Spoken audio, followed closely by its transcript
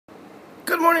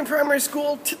Good morning, primary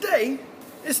school. Today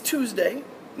is Tuesday,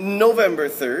 November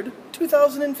 3rd,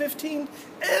 2015,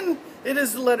 and it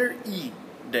is the letter E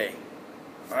day.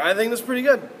 I think that's pretty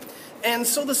good. And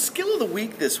so the skill of the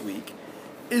week this week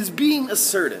is being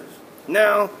assertive.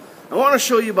 Now, I want to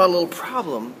show you about a little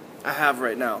problem I have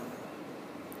right now.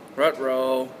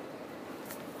 Ruh-roh.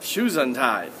 Shoes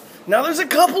untied. Now, there's a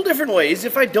couple different ways,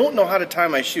 if I don't know how to tie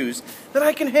my shoes, that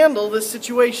I can handle this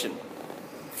situation.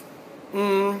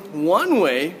 One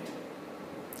way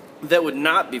that would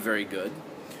not be very good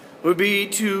would be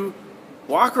to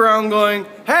walk around going,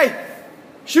 "Hey,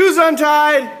 shoes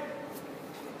untied!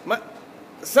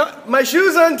 My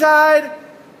shoes untied!"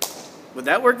 Would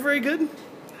that work very good?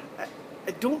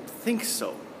 I don't think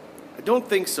so. I don't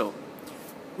think so.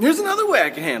 Here's another way I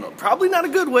can handle it. Probably not a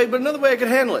good way, but another way I could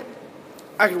handle it.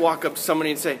 I could walk up to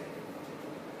somebody and say,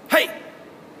 "Hey,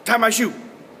 tie my shoe."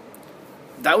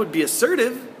 That would be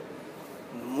assertive.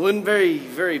 Wouldn't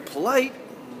very polite.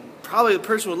 Probably the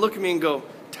person would look at me and go,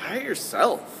 "Tie it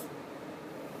yourself."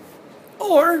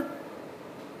 Or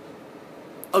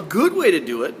a good way to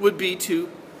do it would be to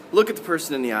look at the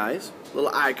person in the eyes, a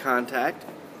little eye contact,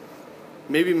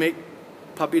 maybe make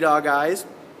puppy dog eyes,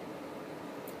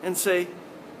 and say,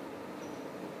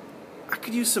 "I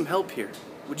could use some help here.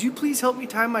 Would you please help me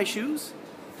tie my shoes?"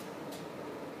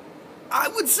 I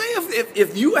would say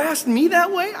if you asked me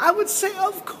that way, I would say,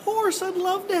 "Of course, I'd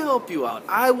love to help you out.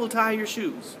 I will tie your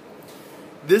shoes."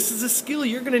 This is a skill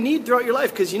you're going to need throughout your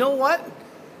life, because you know what?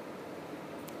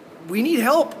 We need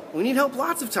help. We need help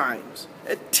lots of times.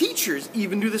 Teachers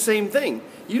even do the same thing.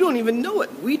 You don't even know it.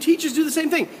 We teachers do the same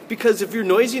thing, because if you're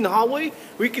noisy in the hallway,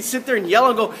 we could sit there and yell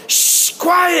and go, "Shh,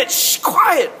 quiet, shh,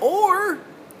 quiet." Or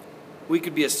we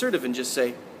could be assertive and just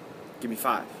say, "Give me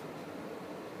 5.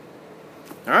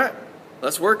 All right.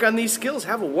 Let's work on these skills.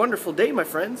 Have a wonderful day, my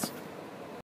friends.